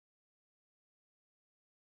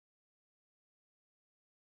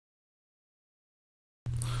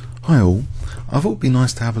Hi all, I thought it would be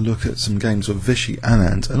nice to have a look at some games of Vishy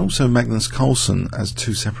Anand and also Magnus Carlsen as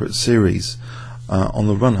two separate series on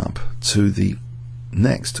the run-up to the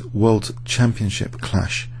next World Championship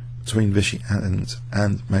clash between Vishy Anand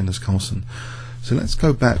and Magnus Carlsen. So let's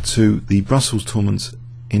go back to the Brussels tournament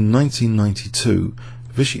in 1992.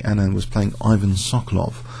 Vishy Anand was playing Ivan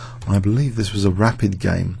Sokolov. I believe this was a rapid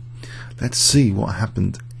game. Let's see what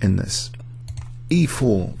happened in this.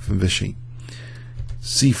 E4 from Vishy.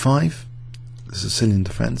 C5, the Sicilian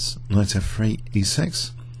defence, knight f3, e6,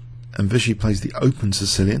 and Vishy plays the open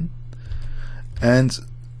Sicilian, and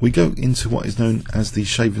we go into what is known as the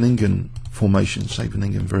Scheveningen formation,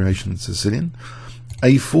 Scheveningen variation of Sicilian.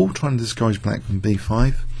 A4, trying to discourage black from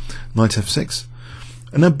b5, knight f6,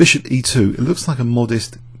 and now bishop e2. It looks like a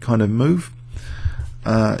modest kind of move.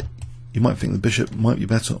 You might think the bishop might be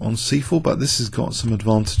better on c4, but this has got some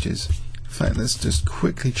advantages. In fact, let's just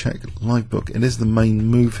quickly check live book. It is the main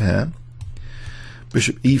move here.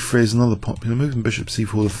 Bishop e3 is another popular move, and bishop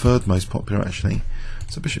c4 the third most popular actually.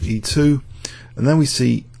 So bishop e2, and then we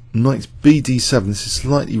see knight bd7. This is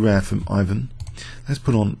slightly rare from Ivan. Let's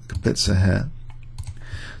put on Kabitsa here.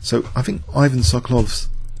 So I think Ivan Sokolov's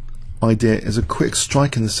idea is a quick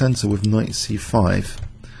strike in the centre with knight c5.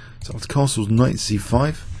 So after castle's knight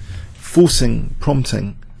c5,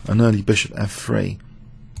 prompting an early bishop f3.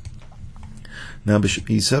 Now bishop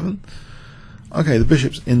e7. Okay, the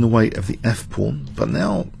bishop's in the way of the f pawn, but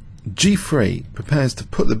now g3 prepares to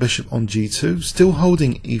put the bishop on g2, still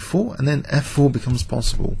holding e4, and then f4 becomes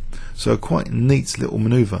possible. So a quite neat little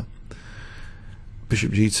manoeuvre.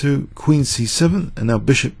 Bishop g2, queen c7, and now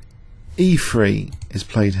bishop e3 is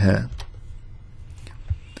played here.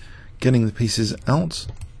 Getting the pieces out.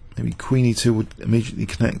 Maybe queen e2 would immediately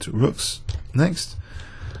connect rooks next.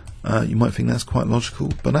 You might think that's quite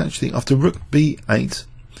logical, but actually after rook b8,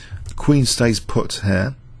 the queen stays put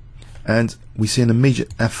here, and we see an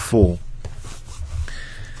immediate f4.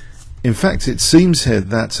 In fact, it seems here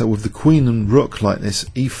that with the queen and rook like this,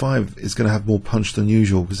 e5 is going to have more punch than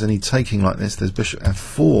usual, because any taking like this, there's bishop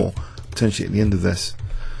f4 potentially at the end of this.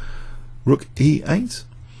 Rook e8,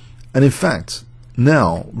 and in fact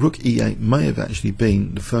now rook e8 may have actually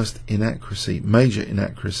been the first inaccuracy, major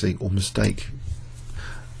inaccuracy or mistake.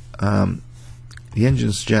 The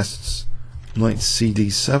engine suggests knight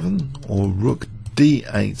cd7 or rook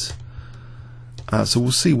d8. So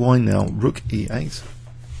we'll see why now. Rook e8.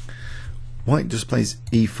 White just plays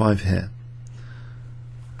e5 here.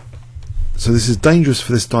 So this is dangerous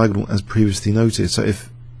for this diagonal as previously noted. So if,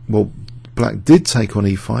 well, black did take on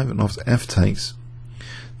e5 and after f takes.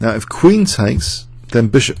 Now if queen takes, then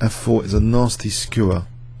bishop f4 is a nasty skewer.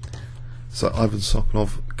 So Ivan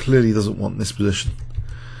Sokolov clearly doesn't want this position.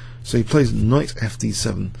 So he plays knight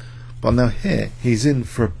fd7, but now here he's in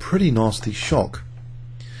for a pretty nasty shock.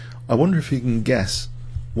 I wonder if you can guess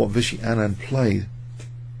what Vishy Anand played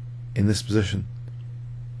in this position.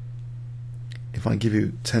 If I give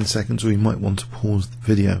you 10 seconds, or you might want to pause the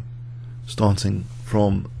video starting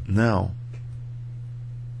from now.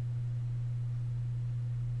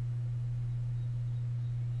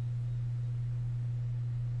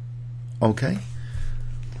 Okay,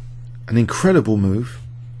 an incredible move.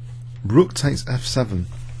 Rook takes f7.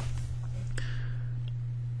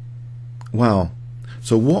 Wow.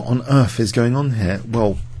 So what on earth is going on here?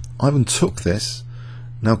 Well, Ivan took this.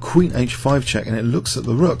 Now queen h5 check, and it looks at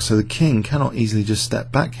the rook, so the king cannot easily just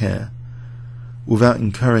step back here without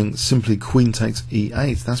incurring simply queen takes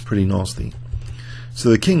e8. That's pretty nasty. So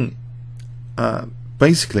the king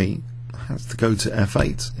basically has to go to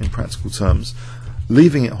f8 in practical terms,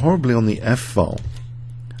 leaving it horribly on the f file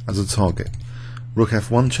as a target. Rook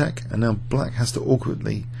f1 check, and now black has to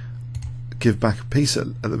awkwardly give back a piece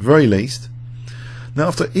at the very least. Now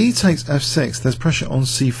after e takes f6, there's pressure on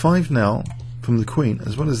c5 now from the queen,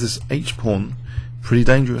 as well as this h pawn, pretty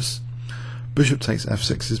dangerous. Bishop takes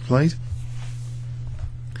f6 is played,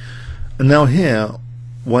 and now here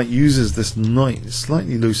white uses this knight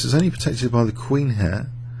slightly loose. It's only protected by the queen here.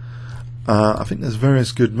 I think there's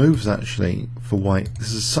various good moves actually for white.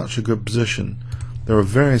 This is such a good position. There are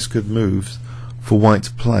various good moves for white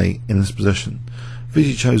to play in this position.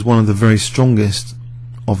 Vishy chose one of the very strongest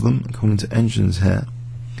of them according to engines here.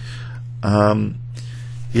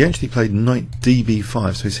 He actually played knight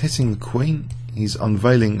db5, so he's hitting the queen, he's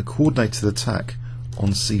unveiling a coordinated attack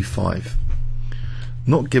on c5,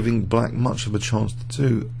 not giving black much of a chance to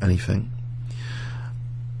do anything.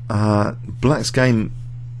 Black's game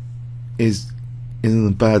is in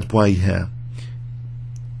a bad way here.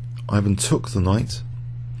 Ivan took the knight,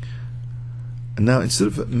 and now instead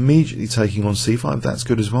of immediately taking on c5, that's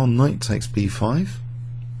good as well. Knight takes b5.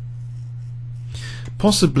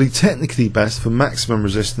 possibly technically best for maximum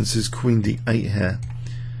resistance is queen d8 here.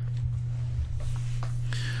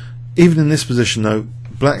 Even in this position though,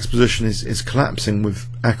 black's position is collapsing with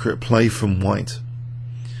accurate play from white.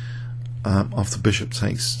 After bishop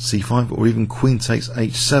takes c5, or even queen takes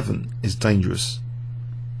h7 is dangerous.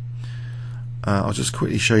 I'll just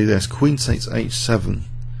quickly show you this. Queen takes h7,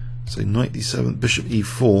 so knight d7, bishop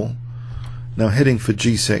e4. Now heading for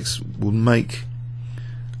g6 will make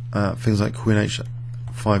things like queen h5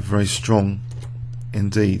 very strong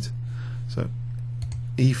indeed. So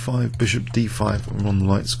e5, bishop d5 are on the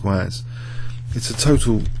light squares. It's a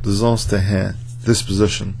total disaster here, this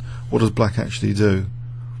position. What does black actually do?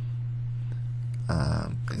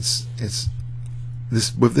 It's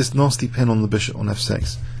this, with this nasty pin on the bishop on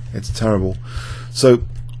f6, it's terrible. So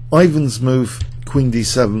Ivan's move, queen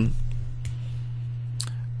d7,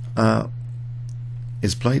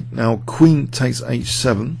 is played. Now queen takes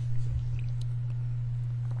h7,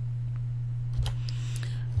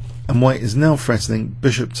 and white is now threatening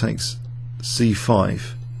bishop takes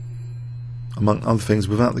c5, among other things,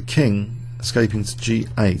 without the king escaping to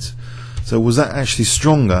g8. So was that actually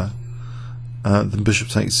stronger than bishop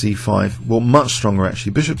takes c5? Well, much stronger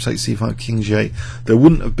actually. Bishop takes c5, king g8. There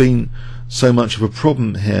wouldn't have been so much of a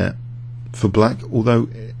problem here for black, although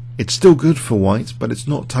it's still good for white, but it's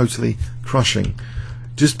not totally crushing.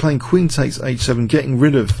 Just playing queen takes h7, getting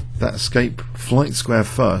rid of that escape flight square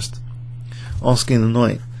first, asking the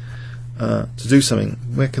knight to do something.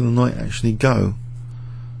 Where can the knight actually go?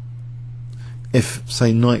 If,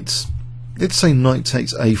 say, let's say knight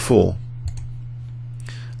takes a4,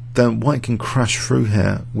 then white can crash through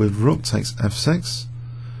here with rook takes f6,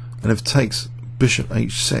 and if takes bishop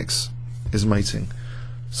h6 is mating.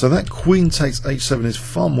 So that queen takes h7 is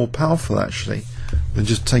far more powerful actually than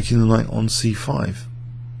just taking the knight on c5.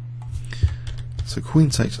 So queen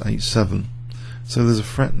takes h7. So there's a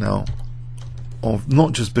threat now of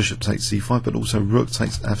not just bishop takes c5, but also rook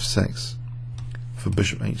takes f6 for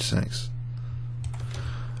bishop h6.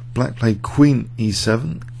 Black played queen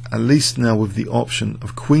e7, at least now with the option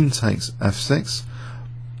of queen takes f6,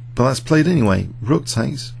 but that's played anyway. Rook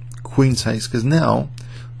takes, queen takes, because now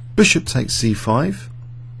bishop takes c5,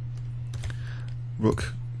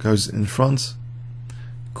 rook goes in front,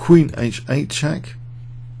 queen h8 check,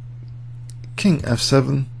 king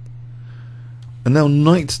f7, and now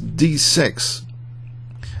knight d6,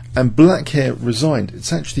 and black here resigned.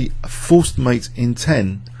 It's actually a forced mate in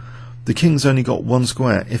 10. The king's only got one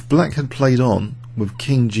square. If black had played on with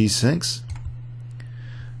king g6,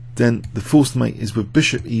 then the forced mate is with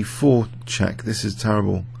bishop e4 check. This is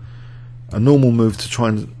terrible. A normal move to try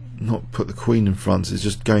and not put the queen in front is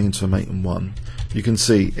just going into a mate in 1. You can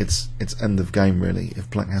see it's end of game really if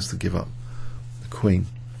black has to give up the queen.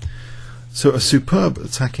 So a superb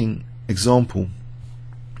attacking example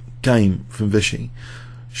game from Vishy,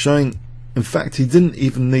 showing in fact he didn't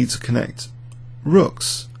even need to connect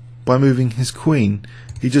rooks by moving his queen.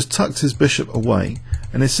 He just tucked his bishop away,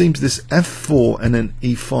 and it seems this f4 and then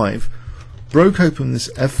e5 broke open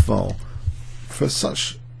this f-file for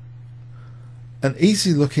such an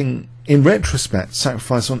easy looking, in retrospect,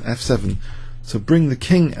 sacrifice on f7 to bring the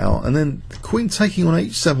king out, and then the queen taking on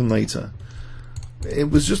h7 later.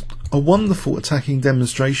 It was just a wonderful attacking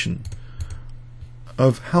demonstration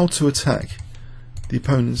of how to attack the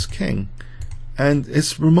opponent's king, and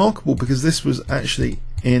it's remarkable because this was actually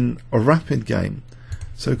in a rapid game.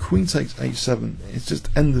 So queen takes h7, it's just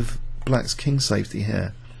end of black's king safety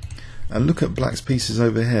here. And look at black's pieces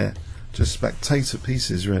over here, just spectator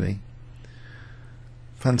pieces really.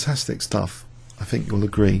 Fantastic stuff, I think you'll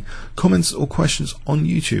agree. Comments or questions on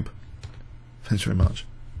YouTube? Thanks very much.